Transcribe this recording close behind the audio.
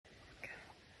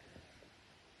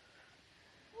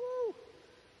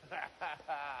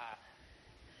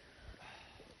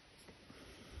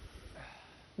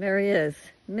There he is,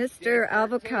 Mr.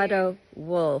 Avocado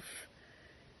Wolf.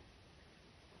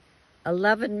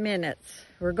 11 minutes.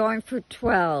 We're going for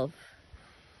 12.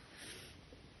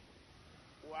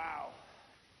 Wow.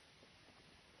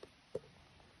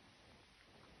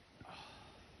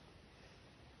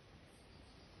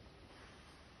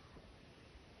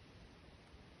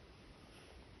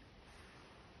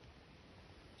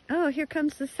 Oh, here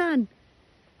comes the sun.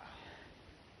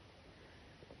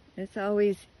 It's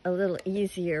always a little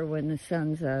easier when the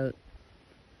sun's out.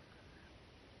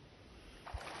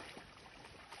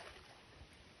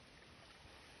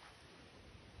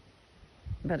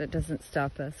 But it doesn't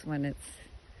stop us when it's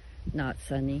not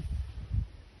sunny.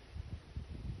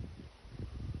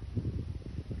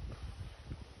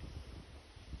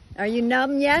 Are you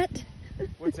numb yet?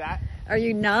 What's that? Are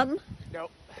you numb?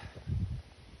 Nope.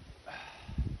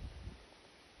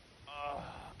 Oh,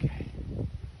 okay.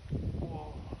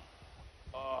 Whoa.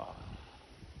 Oh.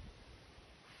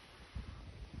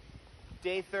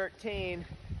 Day 13.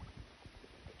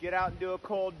 Get out and do a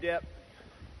cold dip.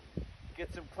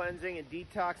 Get some cleansing and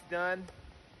detox done.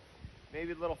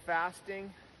 Maybe a little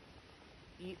fasting.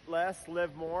 Eat less,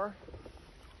 live more,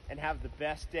 and have the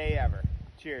best day ever.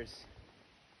 Cheers.